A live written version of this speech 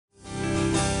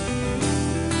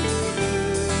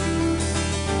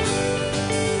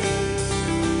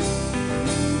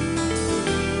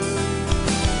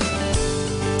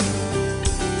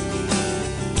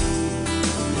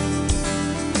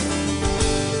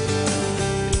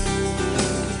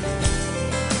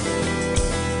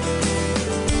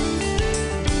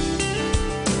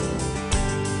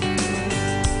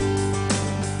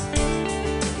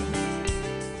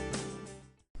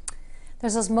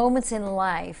There's those moments in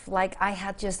life, like I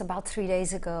had just about 3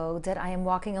 days ago, that I am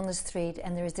walking on the street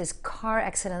and there's this car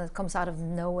accident that comes out of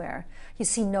nowhere. You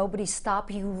see nobody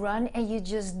stop, you run and you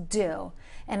just do.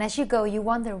 And as you go, you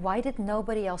wonder, why did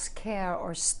nobody else care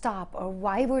or stop, or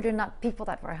why were there not people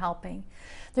that were helping?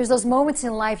 There's those moments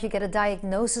in life you get a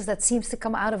diagnosis that seems to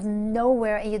come out of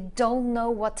nowhere and you don't know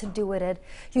what to do with it.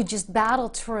 You just battle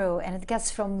through and it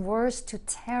gets from worse to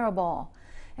terrible.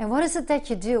 And what is it that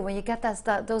you do when you get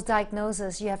those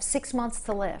diagnoses? You have 6 months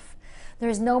to live. There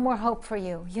is no more hope for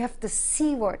you. You have the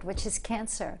C word, which is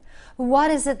cancer.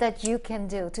 What is it that you can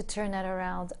do to turn that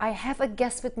around? I have a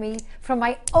guest with me from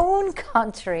my own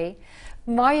country,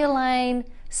 Marjolein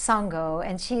Sango,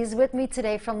 and she is with me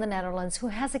today from the Netherlands, who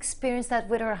has experienced that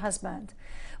with her husband.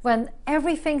 When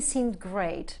everything seemed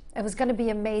great, it was going to be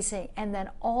amazing, and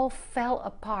then all fell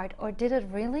apart. Or did it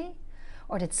really?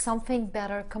 Or did something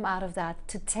better come out of that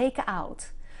to take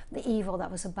out the evil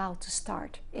that was about to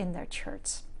start in their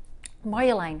church?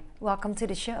 Marjolein, welcome to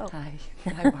the show. Hi.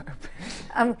 Hi,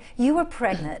 Barb. You were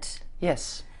pregnant.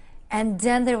 Yes. And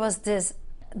then there was this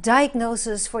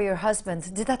diagnosis for your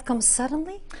husband. Did that come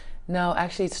suddenly? No,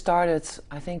 actually it started,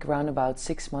 I think, around about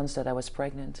 6 months that I was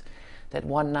pregnant. That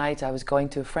one night I was going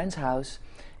to a friend's house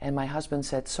and my husband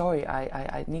said, sorry,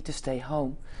 I need to stay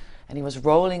home. And he was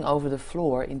rolling over the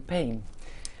floor in pain.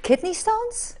 Kidney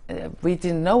stones? We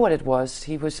didn't know what it was.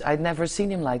 I'd never seen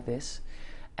him like this.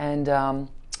 And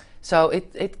so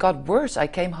it got worse. I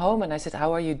came home and I said,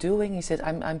 how are you doing? He said,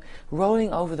 I'm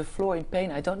rolling over the floor in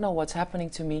pain. I don't know what's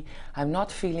happening to me. I'm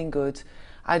not feeling good.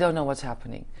 I don't know what's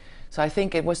happening. So I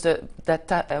think it was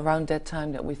around that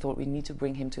time that we thought we need to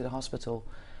bring him to the hospital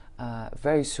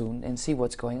very soon and see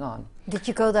what's going on. Did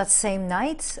you go that same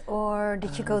night or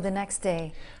did you go the next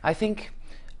day? I think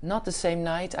not the same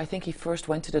night. I think he first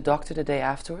went to the doctor the day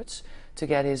afterwards to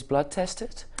get his blood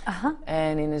tested.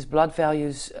 And in his blood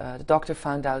values, the doctor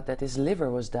found out that his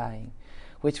liver was dying,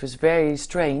 which was very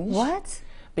strange. What?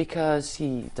 Because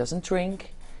he doesn't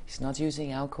drink, he's not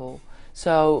using alcohol.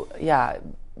 So yeah,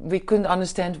 we couldn't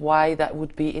understand why that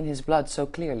would be in his blood so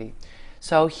clearly.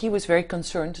 So he was very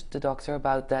concerned, the doctor,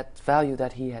 about that value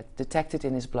that he had detected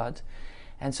in his blood.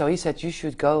 And so he said, you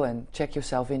should go and check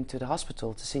yourself into the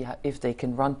hospital to see if they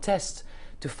can run tests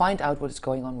to find out what is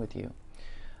going on with you.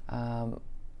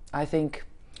 I think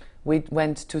we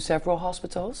went to several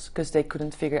hospitals because they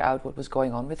couldn't figure out what was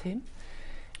going on with him.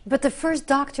 But the first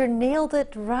doctor nailed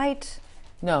it right?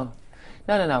 No.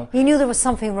 He knew there was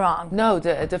something wrong? No,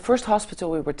 the first hospital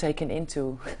we were taken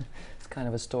into, it's kind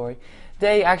of a story,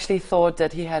 they actually thought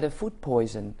that he had a food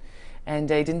poison. And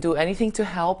they didn't do anything to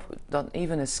help, not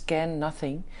even a scan,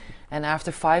 nothing. And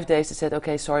after 5 days they said,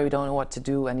 okay, sorry, we don't know what to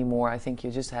do anymore. I think you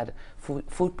just had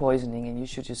food poisoning and you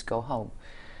should just go home.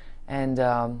 And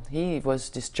he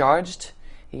was discharged,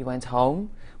 he went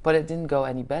home, but it didn't go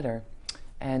any better.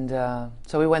 And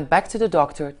so we went back to the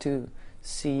doctor to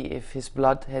see if his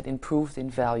blood had improved in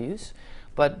values.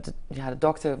 But the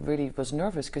doctor really was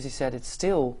nervous because he said it's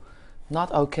still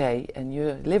not okay and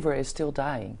your liver is still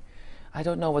dying. I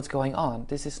don't know what's going on.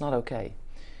 This is not okay.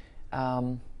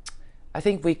 I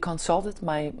think we consulted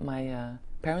my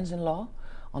parents-in-law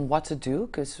on what to do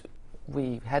because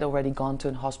we had already gone to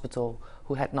a hospital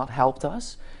who had not helped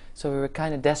us. So we were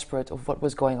kind of desperate of what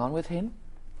was going on with him.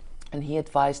 And he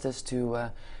advised us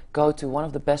to go to one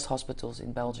of the best hospitals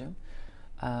in Belgium.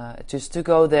 Just to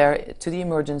go there to the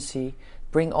emergency,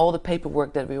 bring all the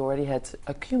paperwork that we already had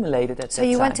accumulated at that time. So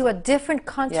you went to a different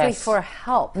country Yes. for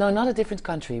help? No, not a different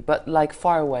country, but like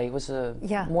far away. It was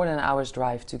Yeah. more than an hour's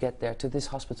drive to get there, to this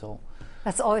hospital.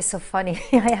 That's always so funny.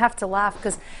 I have to laugh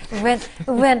because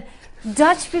when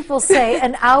Dutch people say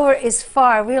an hour is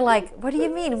far, we're like, what do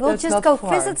you mean? We'll That's just not go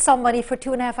far. visit somebody for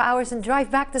 2.5 hours and drive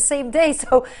back the same day.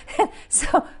 So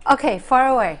okay, far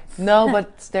away. No,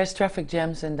 but there's traffic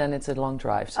jams and then it's a long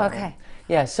drive. So. Okay.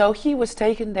 Yeah, so he was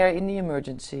taken there in the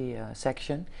emergency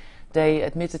section. They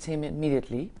admitted him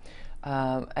immediately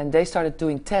and they started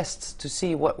doing tests to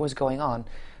see what was going on.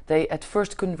 They at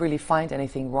first couldn't really find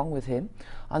anything wrong with him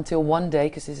until one day,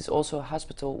 because this is also a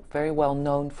hospital very well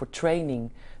known for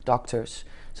training doctors.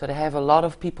 So they have a lot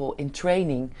of people in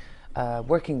training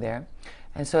working there.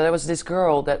 And so there was this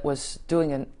girl that was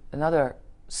doing another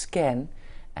scan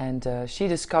and she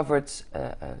discovered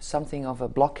something of a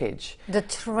blockage. The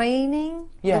training?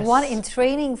 Yes. The one in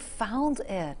training found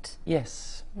it?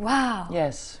 Yes. Wow.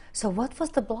 Yes. So what was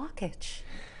the blockage?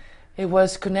 It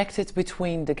was connected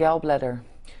between the gallbladder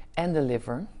and the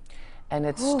liver, and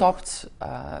it stopped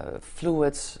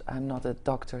fluids. I'm not a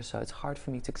doctor, so it's hard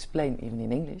for me to explain even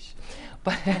in English.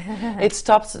 But it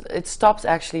stopped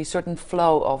actually certain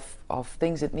flow of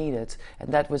things it needed,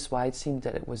 and that was why it seemed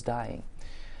that it was dying.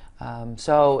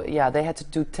 So yeah, they had to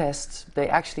do tests. They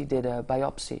actually did a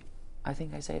biopsy. I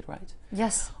think I say it right.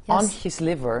 Yes. On Yes. his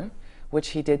liver, which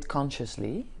he did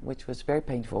consciously, which was very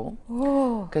painful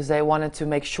Oh. because they wanted to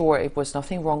make sure it was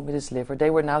nothing wrong with his liver. They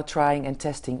were now trying and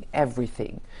testing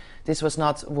everything. This was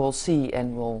not, we'll see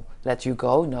and we'll let you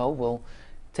go. No, we'll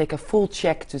take a full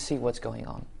check to see what's going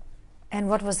on. And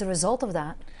what was the result of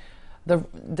that?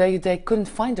 They couldn't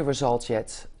find the results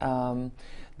yet.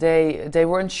 They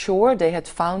weren't sure. They had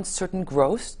found certain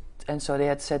growths, and so they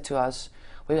had said to us,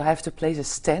 "We'll have to place a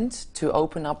stent to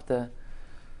open up the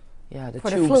For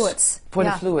the tubes fluids. for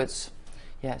Yeah. the fluids."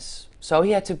 Yes. So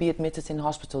he had to be admitted in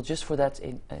hospital just for that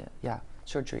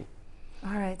surgery.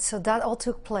 All right. So that all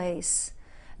took place.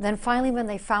 Then finally, when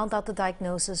they found out the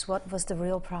diagnosis, what was the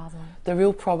real problem? The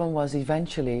real problem was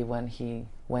eventually when he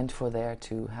went for there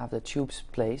to have the tubes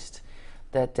placed,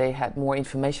 that they had more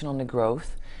information on the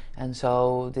growth. And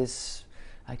so this,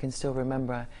 I can still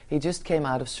remember, he just came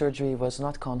out of surgery, was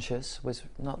not conscious, was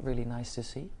not really nice to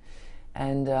see.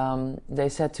 And they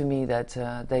said to me that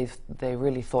they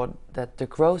really thought that the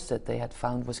growth that they had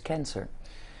found was cancer.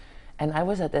 And I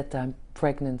was at that time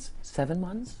pregnant 7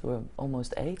 months, or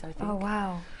almost 8, I think. Oh,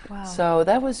 wow. Wow. So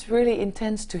that was really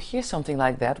intense to hear something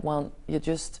like that. Well, you're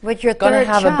just With your gonna third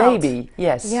have a child. baby.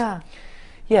 Yes. Yeah.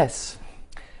 Yes.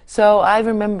 So I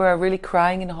remember really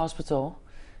crying in the hospital.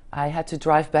 I had to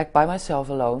drive back by myself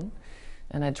alone.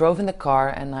 And I drove in the car,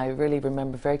 and I really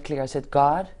remember very clear. I said,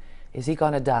 "God, is he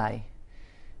gonna die?"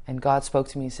 And God spoke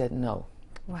to me and said, "No."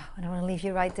 Wow. And I want to leave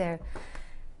you right there.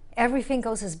 Everything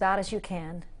goes as bad as you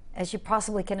can, as you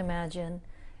possibly can imagine.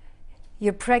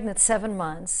 You're pregnant 7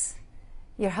 months.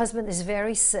 Your husband is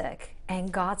very sick.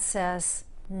 And God says,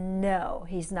 no,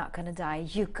 he's not going to die.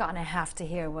 You're going to have to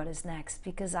hear what is next,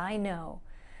 because I know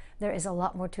there is a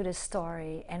lot more to this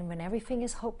story. And when everything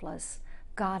is hopeless,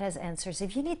 God has answers.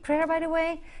 If you need prayer, by the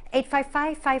way,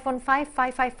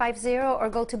 855-515-5550 or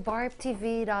go to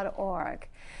barbtv.org.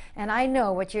 And I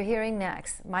know what you're hearing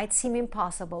next might seem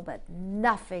impossible, but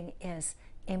nothing is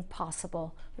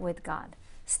impossible with God.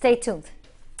 Stay tuned.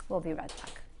 We'll be right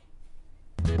back.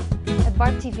 At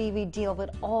Barb TV, we deal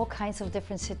with all kinds of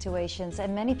different situations,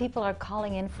 and many people are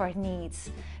calling in for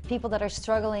needs. People that are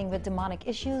struggling with demonic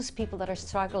issues, people that are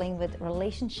struggling with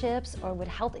relationships or with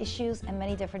health issues, and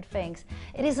many different things.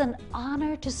 It is an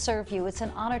honor to serve you. It's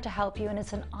an honor to help you, and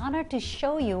it's an honor to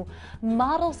show you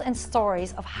models and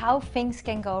stories of how things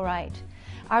can go right.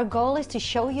 Our goal is to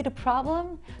show you the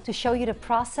problem, to show you the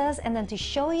process, and then to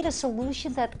show you the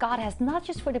solution that God has, not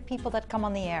just for the people that come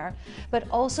on the air, but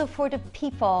also for the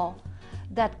people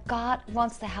that God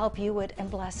wants to help you with and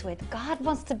bless with. God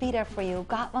wants to be there for you.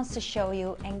 God wants to show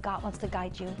you, and God wants to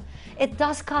guide you. It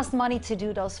does cost money to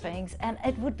do those things, and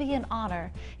it would be an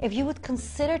honor if you would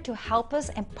consider to help us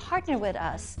and partner with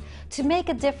us to make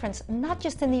a difference, not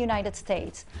just in the United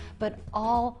States, but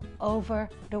all over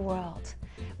the world.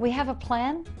 We have a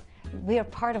plan. We are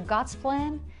part of God's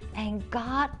plan, and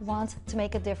God wants to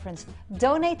make a difference.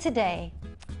 Donate today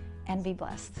and be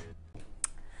blessed.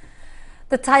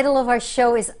 The title of our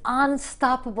show is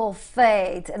Unstoppable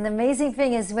Faith. And the amazing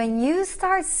thing is, when you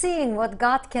start seeing what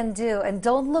God can do and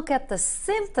don't look at the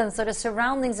symptoms or the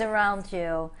surroundings around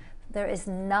you, there is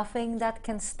nothing that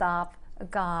can stop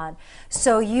God.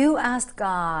 So you asked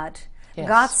God. Yes.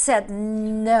 God said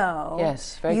no.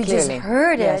 Yes, very you clearly. just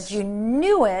heard Yes. it. You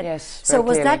knew it. Yes, So very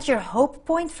was clearly. that your hope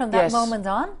point from that Yes. moment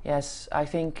on? Yes, I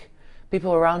think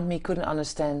people around me couldn't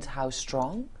understand how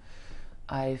strong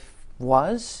I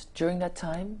was during that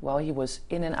time while he was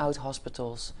in and out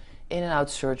hospitals, in and out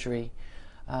surgery.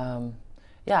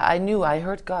 I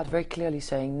heard God very clearly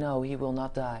saying, no, he will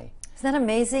not die. Isn't that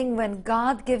amazing? When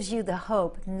God gives you the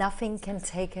hope, nothing can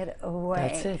take it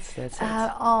away. That's it.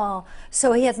 At all.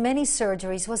 So he had many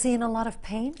surgeries. Was he in a lot of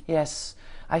pain? Yes,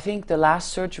 I think the last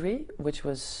surgery, which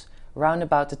was round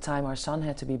about the time our son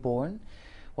had to be born,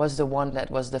 was the one that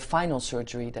was the final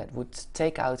surgery that would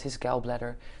take out his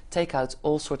gallbladder, take out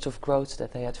all sorts of growths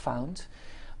that they had found.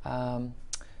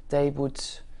 They would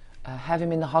have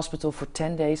him in the hospital for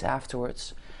 10 days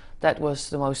afterwards. That was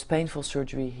the most painful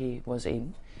surgery he was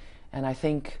in. And I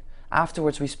think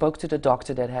afterwards we spoke to the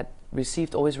doctor that had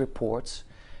received all his reports.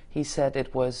 He said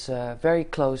it was very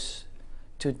close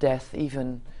to death,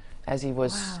 even as he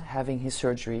was having his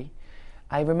surgery.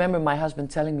 I remember my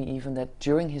husband telling me even that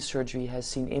during his surgery he has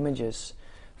seen images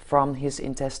from his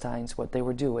intestines, what they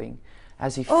were doing,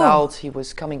 as he felt he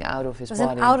was coming out of his It was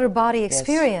body. an outer body Yes.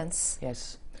 experience.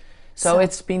 Yes. So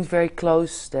it's been very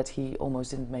close that he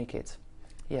almost didn't make it.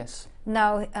 Yes.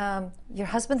 Now, your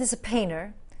husband is a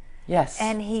painter. Yes.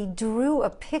 And he drew a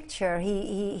picture,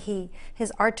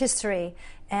 his artistry,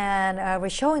 and we're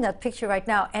showing that picture right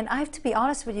now. And I have to be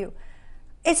honest with you,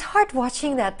 it's hard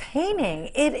watching that painting.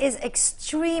 It is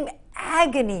extreme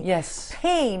agony, Yes.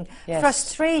 pain, Yes.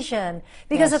 frustration.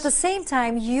 Because Yes. at the same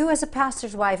time, you as a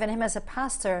pastor's wife and him as a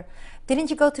pastor, didn't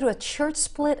you go through a church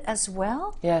split as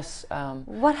well? Yes.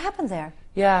 What happened there?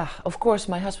 Yeah, of course,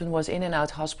 my husband was in and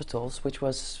out hospitals, which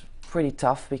was pretty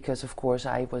tough because, of course,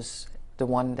 I was the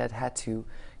one that had to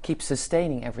keep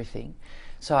sustaining everything.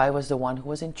 So I was the one who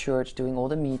was in church doing all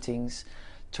the meetings,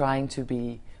 trying to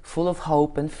be full of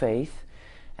hope and faith.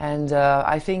 And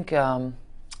I think,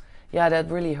 yeah,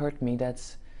 that really hurt me.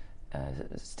 That's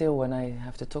still when I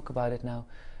have to talk about it now,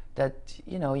 that,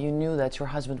 you know, you knew that your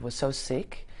husband was so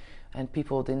sick and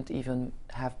people didn't even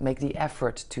make the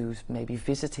effort to maybe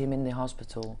visit him in the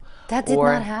hospital. That did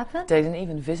Or not happen? They didn't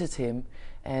even visit him,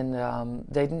 and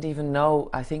they didn't even know,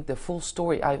 I think, the full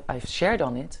story. I've shared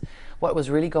on it, what was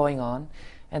really going on.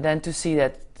 And then to see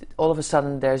that all of a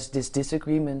sudden there's this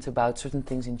disagreement about certain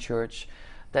things in church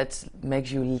that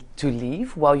makes you to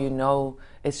leave, while you know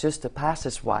it's just the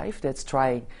pastor's wife that's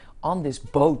trying on this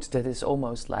boat that is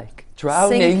almost like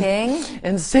drowning Sinking.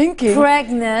 and sinking.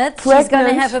 Pregnant. She's going to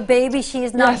Pregnant. have a baby. She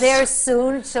is not Yes. there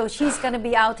soon, so she's going to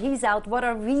be out. He's out. What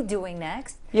are we doing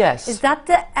next? Yes. Is that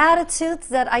the attitude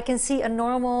that I can see a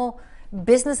normal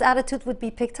business attitude would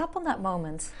be picked up on that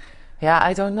moment? Yeah,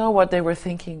 I don't know what they were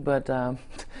thinking, but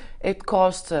it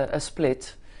caused a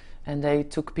split, and they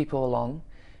took people along.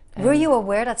 Were you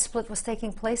aware that split was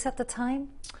taking place at the time?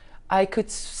 I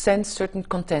could sense certain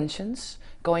contentions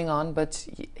going on, but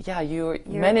yeah, you're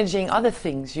managing other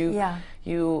things. Yeah.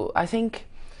 I think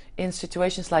in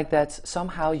situations like that,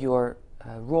 somehow your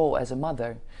role as a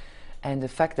mother and the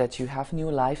fact that you have new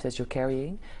life that you're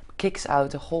carrying kicks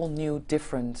out a whole new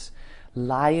different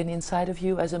lion inside of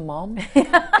you as a mom,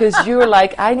 because you're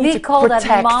like, I need We to call protect.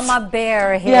 that mama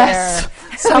bear here. Yes,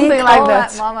 something we like call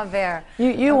that. Mama bear.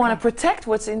 You want to protect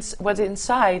what's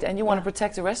inside, and you want to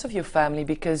protect the rest of your family,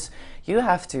 because you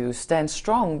have to stand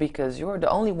strong, because you're the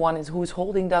only one who's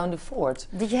holding down the fort.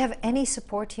 Did you have any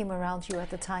support team around you at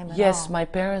the time at Yes, all? my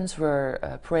parents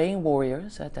were praying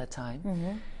warriors at that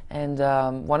time, and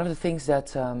one of the things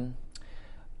that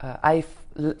I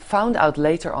found out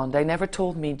later on, they never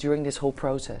told me during this whole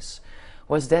process,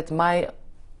 was that my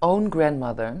own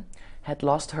grandmother had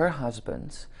lost her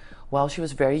husband while she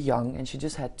was very young, and she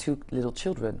just had 2 little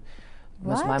children.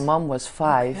 Because my What? mom was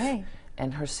 5, Okay.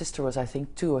 and her sister was, I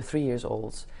think, 2 or 3 years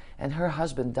old, and her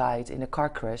husband died in a car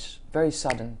crash, very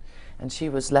sudden, and she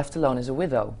was left alone as a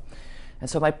widow. And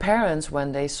so my parents,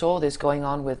 when they saw this going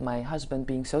on with my husband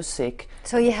being so sick,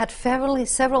 So you had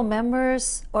several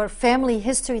members or family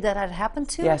history that had happened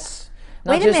to? yes.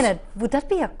 not Wait a just- minute. Would that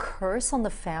be a curse on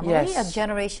the family? Yes. A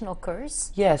generational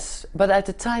curse? Yes, but at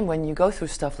the time when you go through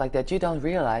stuff like that, you don't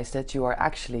realize that you are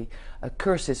actually, a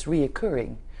curse is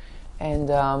reoccurring. And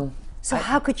So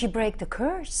how could you break the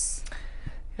curse?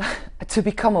 to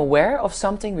become aware of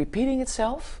something repeating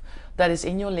itself that is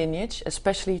in your lineage,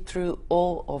 especially through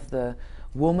all of the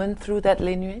women through that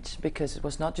lineage, because it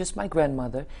was not just my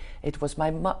grandmother, it was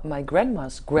my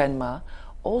grandma's grandma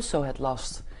also had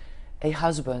lost a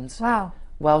husband Wow.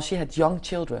 while she had young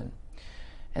children.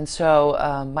 And so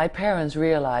my parents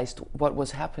realized what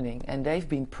was happening, and they've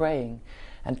been praying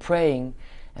and praying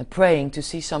and praying to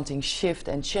see something shift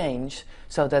and change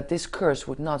so that this curse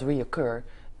would not reoccur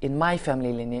in my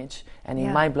family lineage and in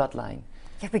Yeah. my bloodline.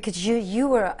 Yeah, because you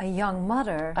were a young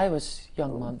mother, I was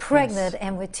young mom. pregnant, Yes.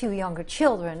 and with 2 younger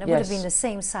children. It would have Yes. been the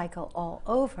same cycle all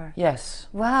over. Yes.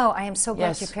 Wow, I am so glad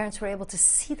Yes. your parents were able to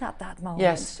see that moment.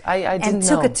 Yes, I didn't and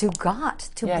took know. it to God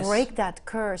to Yes. break that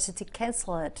curse and to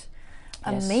cancel it.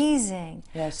 Yes. Amazing.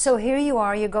 Yes. So here you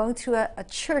are, you're going through a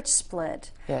church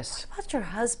split. Yes. What about your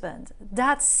husband?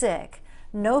 That's sick,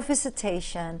 no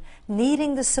visitation,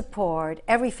 needing the support,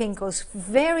 everything goes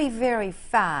very, very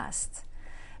fast.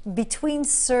 Between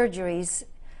surgeries,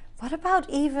 what about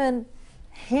even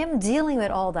him dealing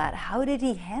with all that? How did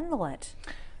he handle it?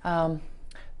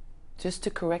 Just to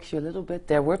correct you a little bit,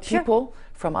 there were Sure. people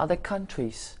from other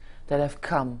countries that have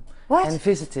come What? and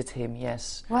visited him,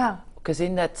 yes. Wow. Because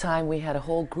in that time we had a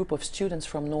whole group of students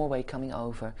from Norway coming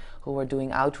over who were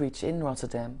doing outreach in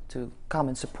Rotterdam to come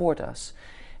and support us.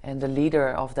 And the leader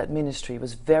of that ministry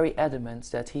was very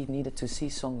adamant that he needed to see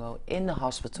Songo in the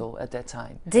hospital at that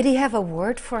time. Did he have a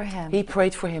word for him? He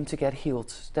prayed for him to get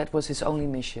healed. That was his only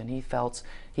mission. He felt,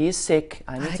 he is sick,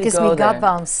 I need It to gives go me there.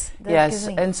 goosebumps. That Yes, gives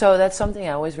me- and so that's something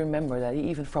I always remember, that he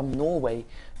even from Norway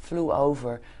flew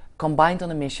over, combined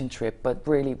on a mission trip, but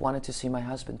really wanted to see my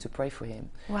husband to pray for him.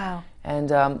 Wow. And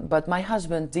but my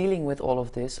husband dealing with all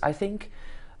of this, I think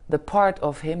the part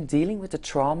of him dealing with the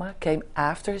trauma came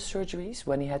after his surgeries,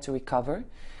 when he had to recover.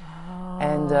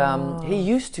 And he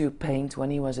used to paint when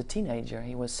he was a teenager.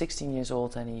 He was 16 years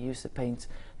old and he used to paint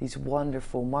these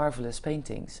wonderful, marvelous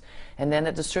paintings. And then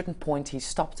at a certain point he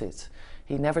stopped it.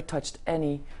 He never touched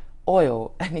any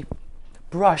oil, any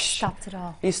brush. Stopped it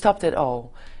all. He stopped it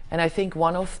all. And I think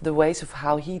one of the ways of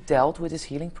how he dealt with his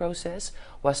healing process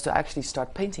was to actually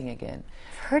start painting again.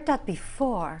 I've heard that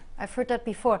before. I've heard that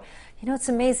before. You know, it's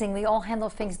amazing. We all handle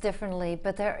things differently,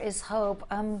 but there is hope.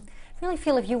 I really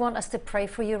feel if you want us to pray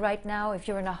for you right now, if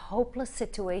you're in a hopeless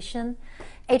situation,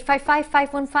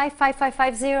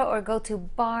 855-515-5550 or go to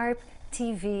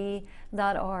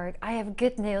barbtv.org. I have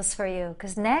good news for you,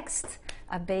 because next,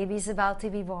 a baby's about to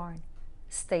be born.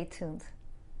 Stay tuned.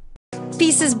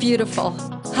 Peace is beautiful.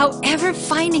 However,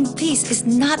 finding peace is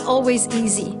not always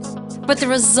easy. But the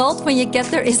result when you get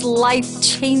there is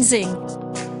life-changing.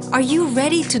 Are you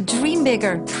ready to dream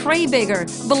bigger, pray bigger,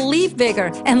 believe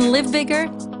bigger, and live bigger?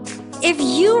 If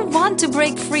you want to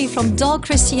break free from dull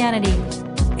Christianity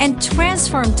and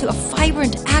transform to a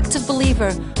vibrant, active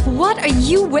believer, what are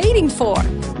you waiting for?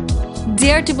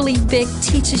 Dare to Believe Big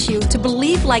teaches you to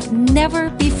believe like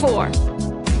never before.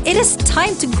 It is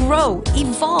time to grow,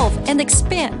 evolve, and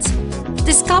expand.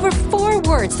 Discover 4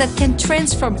 words that can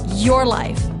transform your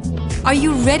life. Are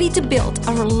you ready to build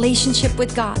a relationship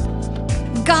with God?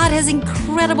 God has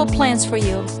incredible plans for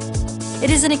you. It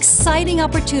is an exciting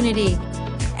opportunity,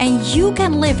 and you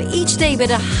can live each day with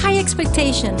a high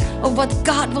expectation of what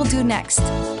God will do next.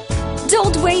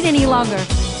 Don't wait any longer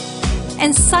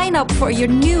and sign up for your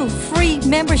new free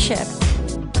membership.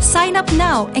 Sign up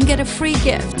now and get a free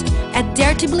gift at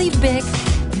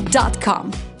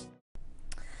daretobelievebig.com.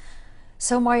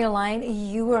 So Marjolein,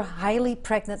 you were highly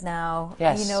pregnant now.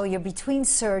 Yes. You know, you're between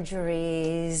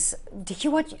surgeries.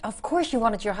 Of course you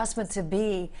wanted your husband to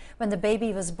be when the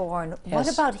baby was born. Yes. What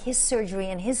about his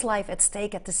surgery and his life at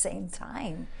stake at the same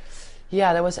time?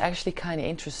 Yeah, that was actually kind of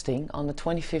interesting. On the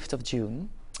 25th of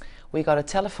June, we got a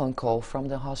telephone call from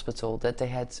the hospital that they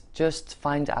had just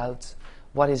found out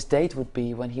what his date would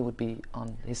be when he would be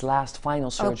on his last final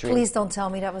surgery. Oh, please don't tell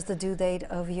me that was the due date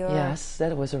of your... Yes,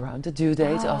 that was around the due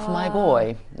date of my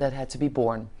boy that had to be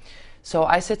born. So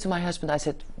I said to my husband, I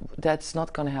said, that's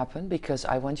not going to happen because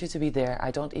I want you to be there.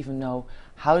 I don't even know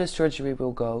how the surgery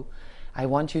will go. I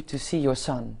want you to see your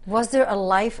son. Was there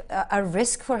a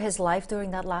risk for his life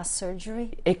during that last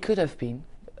surgery? It could have been.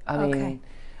 I mean,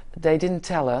 they didn't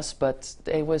tell us, but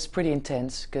it was pretty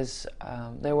intense because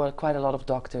there were quite a lot of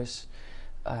doctors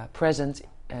present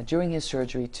during his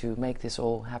surgery to make this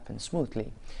all happen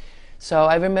smoothly. So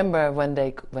I remember when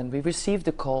we received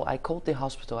the call, I called the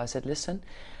hospital. I said, listen,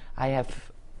 I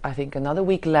have, I think, another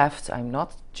week left. I'm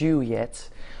not due yet,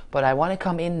 but I want to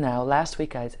come in now. Last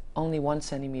week I had only 1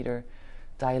 centimeter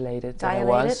dilated.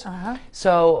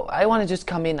 So I want to just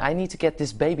come in. I need to get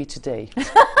this baby today.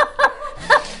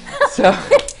 So...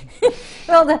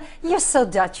 Well, you're so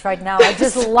Dutch right now. I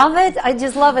just love it. I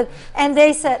just love it. And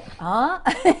they said, huh?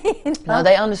 You know? No,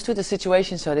 they understood the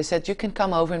situation, so they said, you can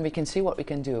come over and we can see what we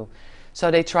can do.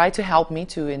 So they tried to help me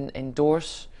to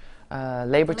endorse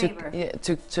labor. To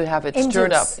have it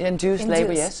stirred up. Induced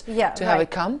labor, yes. Yeah, to have it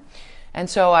come. And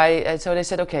so so they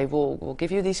said, okay, we'll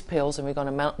give you these pills and we're going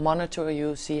to monitor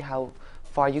you, see how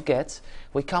far you get.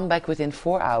 We come back within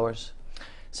 4 hours.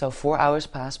 So 4 hours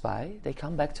pass by. They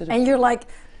come back to the... And you're like...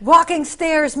 walking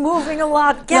stairs, moving a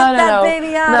lot, get that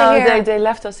baby out of here. No, they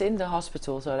left us in the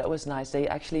hospital, so that was nice. They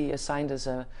actually assigned us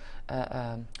a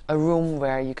room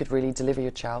where you could really deliver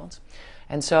your child.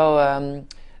 And so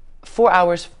 4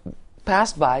 hours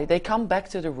passed by, they come back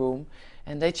to the room,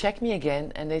 and they checked me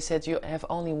again, and they said, you have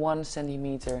only 1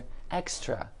 centimeter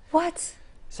extra. What?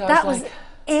 So that was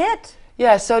it?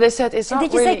 Yeah, so they said it's not really...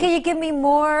 Did you say, can you give me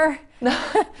more?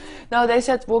 No, they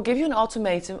said, we'll give you an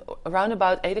ultimatum around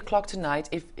about 8 o'clock tonight.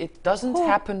 If it doesn't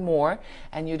happen more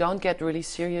and you don't get really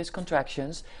serious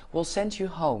contractions, we'll send you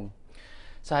home.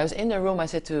 So I was in the room, I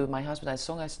said to my husband,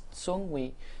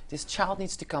 this child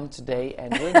needs to come today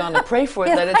and we're going to pray for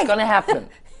it that it's going to happen.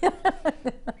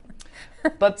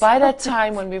 But by that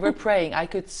time when we were praying, I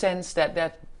could sense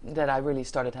that I really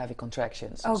started having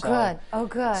contractions. Oh, good. Oh,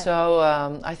 good. So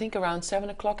I think around 7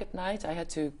 o'clock at night, I had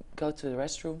to go to the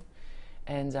restroom.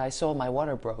 And I saw my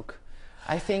water broke.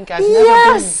 I think I've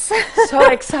never been so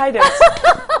excited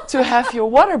to have your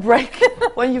water break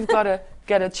when you've got to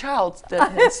get a child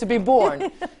that needs to be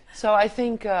born. So I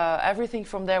think everything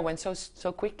from there went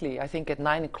so quickly. I think at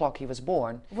 9 o'clock he was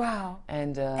born. Wow.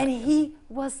 And he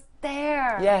was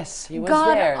there. yes, he was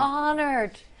God there.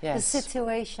 honored the Yes.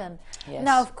 situation. Yes.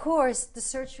 Now, of course, the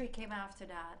surgery came after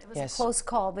that. It was Yes. a close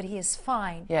call, but he is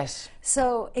fine. Yes.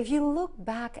 So if you look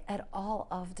back at all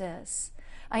of this,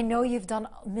 I know you've done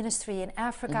ministry in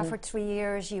Africa for 3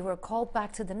 years. You were called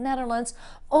back to the Netherlands.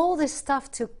 All this stuff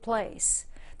took place.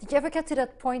 Did you ever get to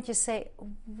that point you say,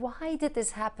 why did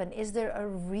this happen? Is there a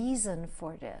reason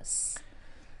for this?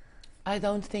 I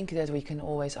don't think that we can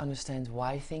always understand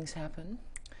why things happen.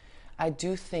 I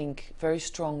do think very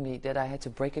strongly that I had to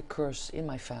break a curse in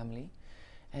my family,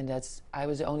 and that I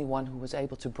was the only one who was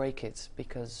able to break it,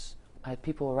 because I had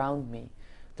people around me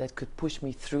that could push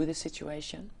me through the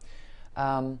situation.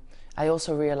 I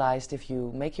also realized if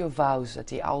you make your vows at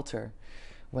the altar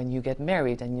when you get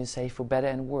married, and you say for better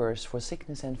and worse, for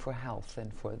sickness and for health,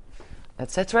 and for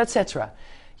etc., etc.,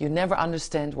 you never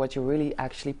understand what you're really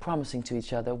actually promising to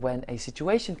each other when a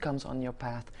situation comes on your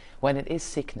path, when it is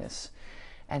sickness,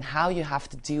 and how you have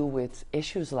to deal with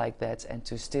issues like that, and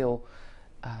to still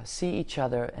see each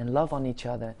other and love on each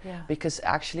other. Yeah. Because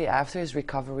actually after his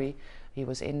recovery, he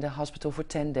was in the hospital for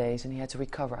 10 days and he had to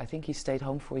recover. I think he stayed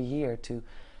home for a year to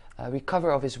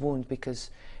recover of his wound, because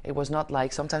it was not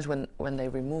like sometimes when they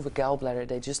remove a gallbladder,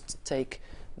 they just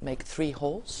make 3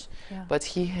 holes. Yeah. But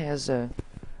he has a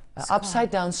Scar.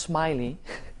 upside down smiley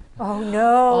Oh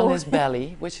no! on his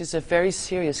belly, which is a very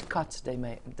serious cut they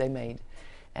made.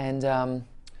 And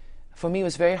for me, it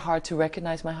was very hard to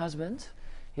recognize my husband.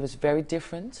 He was very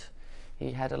different.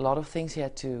 He had a lot of things he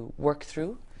had to work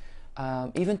through,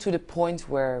 even to the point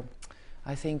where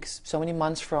I think so many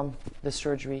months from the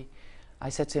surgery, I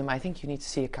said to him, I think you need to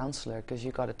see a counselor, because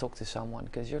you got to talk to someone,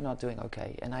 because you're not doing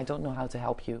okay, and I don't know how to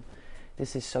help you.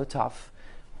 This is so tough.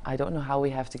 I don't know how we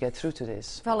have to get through to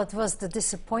this. Well, it was the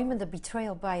disappointment, the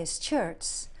betrayal by his church,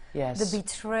 Yes. the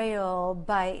betrayal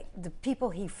by the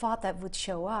people he thought that would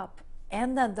show up,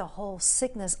 and then the whole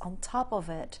sickness on top of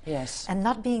it. Yes. And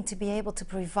not being to be able to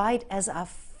provide as a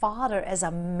father, as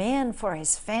a man for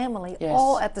his family, Yes.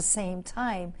 all at the same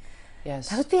time. Yes.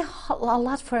 That would be a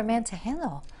lot for a man to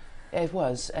handle. It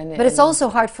was. But it's also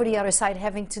hard for the other side,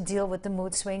 having to deal with the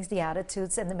mood swings, the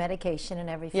attitudes, and the medication and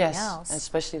everything yes, else.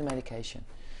 especially the medication,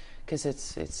 because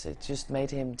it just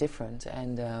made him different.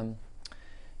 And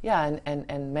yeah,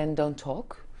 and men don't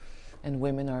talk, and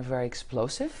women are very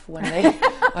explosive when they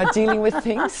are dealing with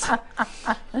things.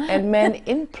 And men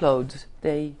implode.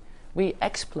 We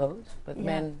explode, but Yeah.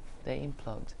 men, they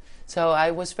implode. So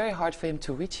I was very hard for him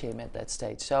to reach him at that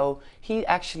stage. So he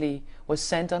actually was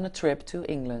sent on a trip to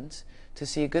England to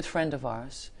see a good friend of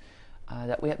ours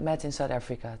that we had met in South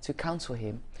Africa, to counsel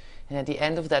him. And at the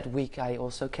end of that week, I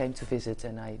also came to visit,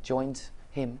 and I joined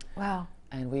him. Wow.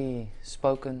 And we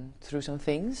spoken through some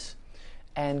things,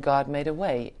 and God made a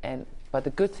way. But the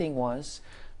good thing was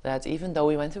that even though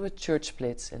we went through a church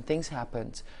split and things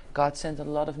happened, God sent a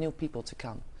lot of new people to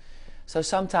come. So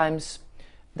sometimes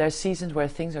there's seasons where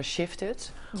things are shifted,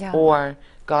 Yeah. or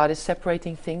God is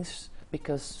separating things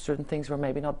because certain things were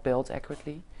maybe not built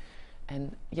accurately.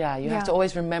 And yeah, you have to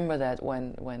always remember that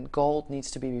when gold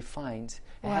needs to be refined,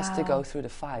 it has to Wow. go through the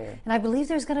fire. And I believe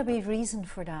there's going to be a reason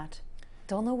for that.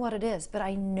 Don't know what it is, but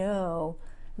I know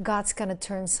God's going to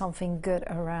turn something good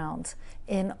around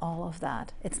in all of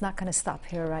that. It's not going to stop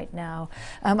here right now.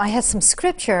 I had some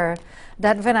scripture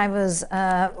that when I was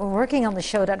working on the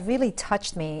show that really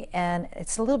touched me, and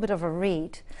it's a little bit of a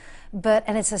read.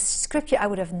 And it's a scripture I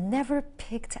would have never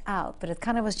picked out, but it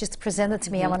kind of was just presented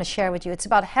to me. I want to share with you. It's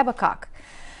about Habakkuk.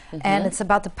 And it's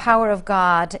about the power of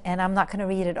God, and I'm not going to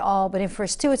read it all, but in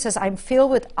verse 2 it says, I'm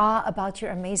filled with awe about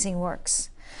your amazing works.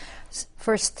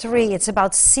 Verse 3, it's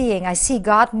about seeing. I see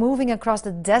God moving across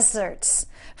the deserts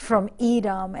from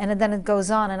Edom, and then it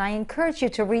goes on, and I encourage you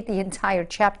to read the entire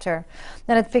chapter.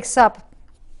 Then it picks up,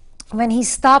 when he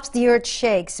stops, the earth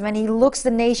shakes. When he looks,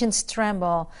 the nations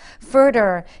tremble.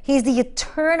 Further, he's the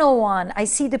eternal one. I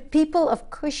see the people of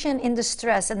Cushan in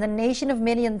distress, and the nation of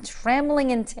Midian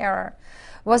trembling in terror.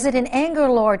 Was it in anger,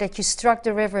 Lord, that you struck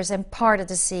the rivers and parted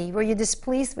the sea? Were you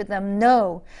displeased with them?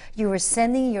 No, you were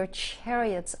sending your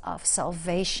chariots of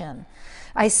salvation.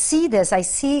 I see this. I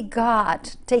see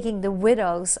God taking the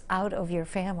widows out of your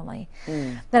family.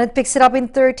 Then it picks it up in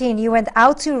 13. You went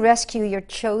out to rescue your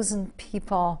chosen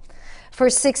people.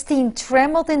 Verse 16,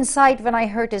 trembled inside when I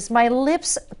heard this. My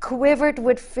lips quivered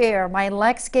with fear. My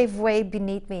legs gave way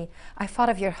beneath me. I thought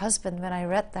of your husband when I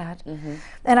read that.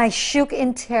 And I shook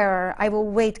in terror. I will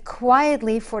wait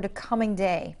quietly for the coming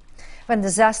day, when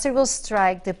disaster will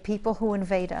strike the people who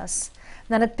invade us.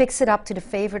 Then it picks it up to the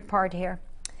favorite part here.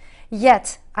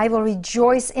 Yet I will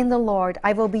rejoice in the Lord.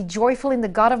 I will be joyful in the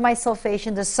God of my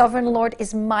salvation. The sovereign Lord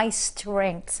is my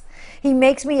strength. He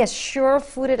makes me as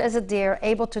sure-footed as a deer,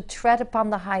 able to tread upon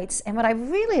the heights. And what I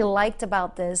really liked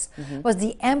about this was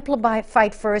the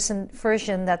amplified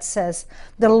version that says,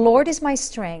 the Lord is my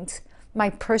strength, my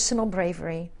personal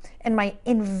bravery, and my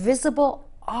invisible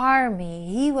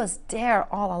army. He was there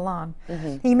all along.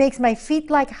 He makes my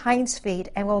feet like hinds feet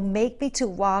and will make me to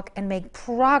walk and make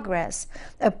progress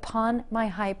upon my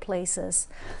high places.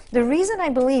 The reason I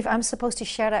believe I'm supposed to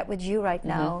share that with you right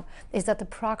now is that the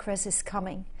progress is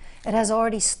coming. It has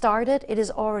already started. It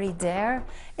is already there.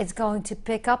 It's going to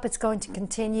pick up. It's going to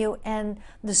continue. And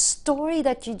the story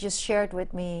that you just shared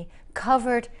with me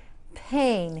covered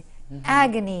pain,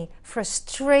 agony,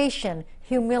 frustration,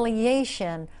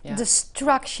 humiliation,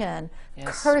 destruction,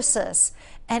 curses.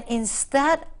 And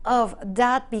instead of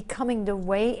that becoming the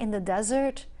way in the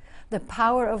desert, the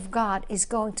power of God is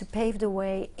going to pave the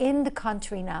way in the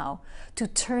country now to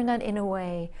turn that in a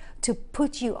way to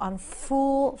put you on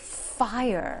full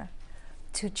fire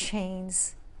to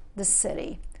change the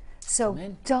city. So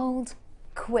don't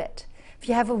quit. If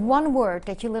you have one word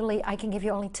that you literally, I can give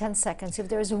you only 10 seconds. If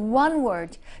there's one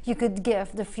word you could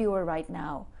give the viewer right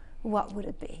now, what would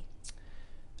it be?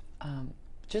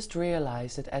 Just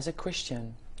realize that as a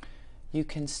Christian, you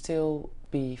can still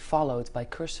be followed by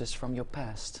curses from your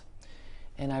past.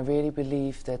 And I really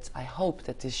believe that, I hope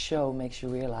that this show makes you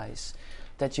realize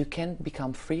that you can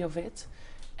become free of it.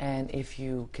 And if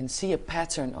you can see a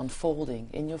pattern unfolding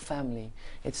in your family,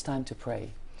 it's time to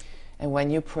pray. And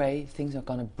when you pray, things are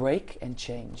going to break and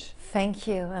change. Thank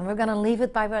you. And we're going to leave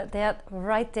it by that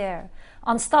right there.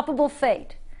 Unstoppable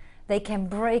faith. They can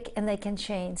break and they can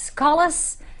change. Call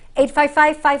us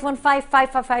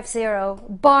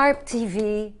 855-515-5550,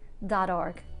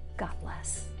 barbtv.org. God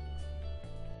bless.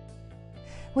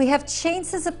 We have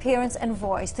changed his appearance and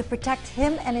voice to protect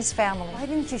him and his family. Why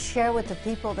didn't you share with the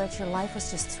people that your life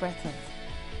was just threatened?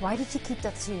 Why did you keep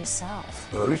that to yourself?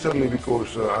 Recently,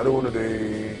 because I don't want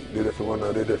they definitely want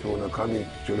to come and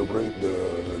celebrate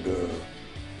the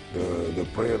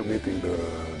prayer meeting,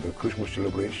 the Christmas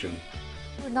celebration.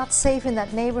 You're not safe in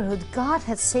that neighborhood. God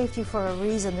had saved you for a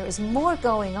reason. There is more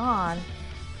going on.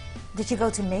 Did you go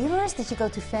to neighbors? Did you go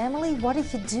to family? What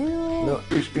did you do? No,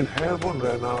 it's in heaven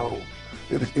right now.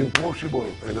 It is impossible.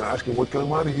 And I asked him what kind of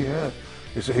money he had.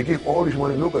 He said he gave all his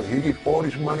money. Look, he gave all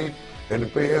his money and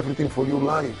pay everything for your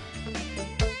life.